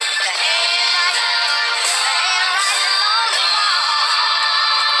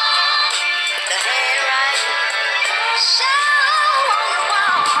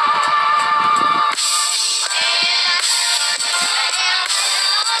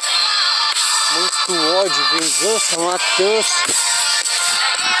muito ódio, vingança, matança,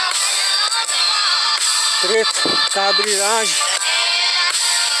 treta, cabriragem.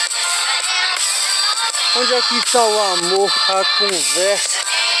 Onde é que tá o amor, a conversa,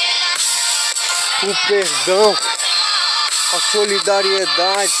 o perdão, a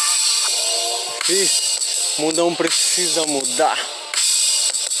solidariedade? O mundão precisa mudar.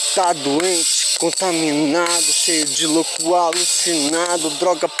 Tá doente, contaminado, cheio de louco, alucinado,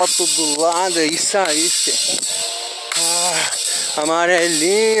 droga pra todo lado, é isso aí, filho.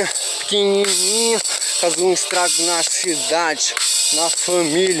 Amarelinha, pequenininha, faz um estrago na cidade, na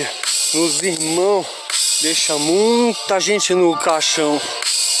família, nos irmãos, deixa muita gente no caixão.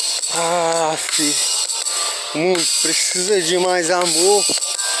 Filho, o mundo precisa de mais amor,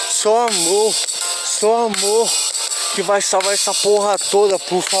 só amor, só amor que vai salvar essa porra toda,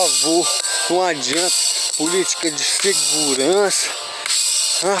 por favor. Não adianta política de segurança,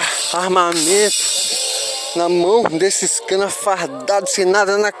 armamento na mão desses canas fardados sem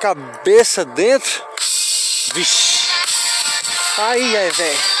nada na cabeça dentro. Vixe, aí é,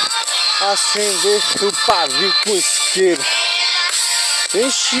 velho, acender o pavio com isqueiro,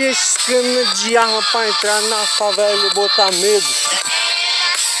 enche esse cana de arma pra entrar na favela e botar medo.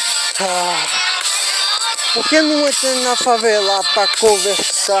 Por que não entra na favela pra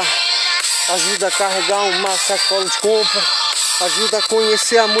conversar? Ajuda a carregar uma sacola de compra, ajuda a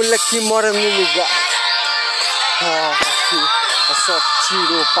conhecer a mulher que mora no lugar. Filho, é só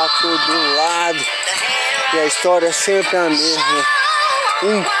tiro pra todo lado e a história é sempre a mesma.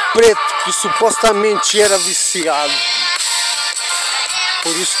 Um preto que supostamente era viciado.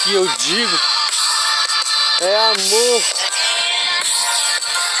 Por isso que eu digo, é amor,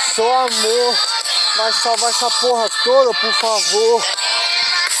 só amor vai salvar essa porra toda, por favor.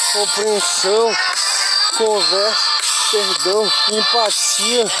 Compreensão, conversa, perdão,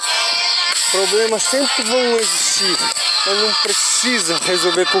 empatia. Problemas sempre vão existir, mas não precisa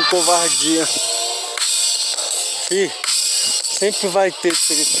resolver com covardia. Fih, sempre vai ter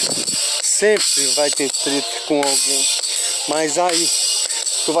treta, sempre vai ter treta com alguém. Mas aí,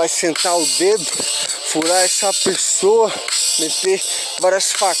 tu vai sentar o dedo, furar essa pessoa, meter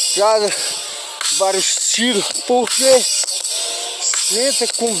várias facadas, vários tiros, porque senta,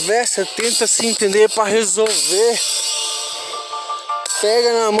 conversa, tenta se entender para resolver.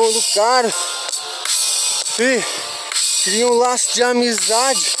 Pega na mão do cara, filho, cria um laço de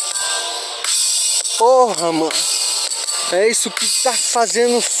amizade. Porra, mano, é isso que tá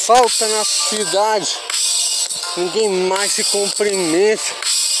fazendo falta na cidade. Ninguém mais se cumprimenta,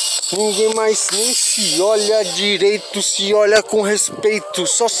 ninguém mais nem se olha direito, se olha com respeito,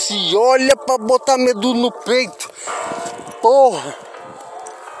 só se olha pra botar medo no peito. Porra!